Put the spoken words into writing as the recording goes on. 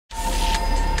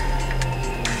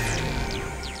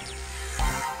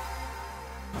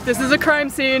This is a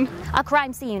crime scene. A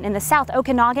crime scene in the South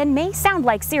Okanagan may sound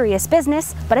like serious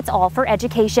business, but it's all for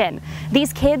education.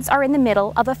 These kids are in the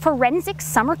middle of a forensic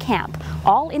summer camp,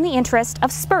 all in the interest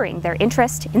of spurring their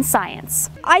interest in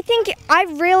science. I think I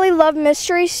really love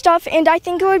mystery stuff, and I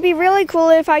think it would be really cool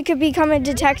if I could become a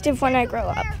detective when I grow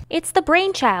up. It's the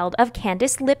brainchild of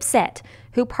Candace Lipset,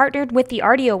 who partnered with the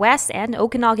RDOS and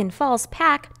Okanagan Falls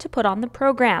PAC to put on the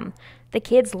program. The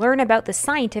kids learn about the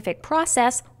scientific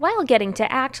process while getting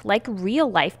to act like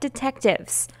real-life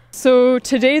detectives. So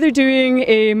today they're doing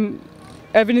a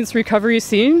evidence recovery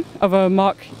scene of a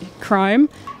mock crime,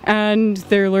 and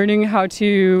they're learning how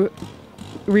to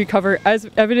recover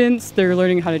evidence, they're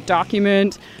learning how to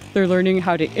document, they're learning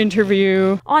how to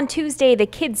interview. On Tuesday, the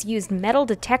kids used metal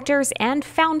detectors and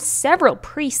found several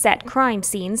preset crime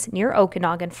scenes near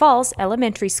Okanagan Falls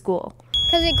Elementary School.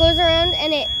 Because it goes around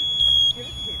and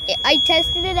I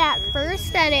tested it at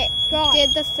first and it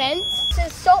did the fence.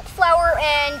 It's salt, flour,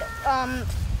 and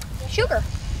sugar.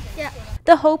 Yeah.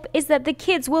 The hope is that the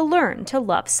kids will learn to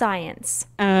love science.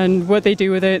 And what they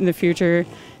do with it in the future,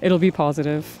 it'll be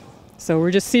positive. So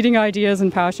we're just seeding ideas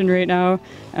and passion right now,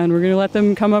 and we're going to let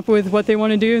them come up with what they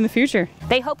want to do in the future.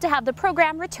 They hope to have the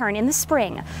program return in the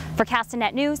spring. For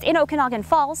Castanet News in Okanagan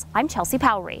Falls, I'm Chelsea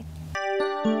Powry.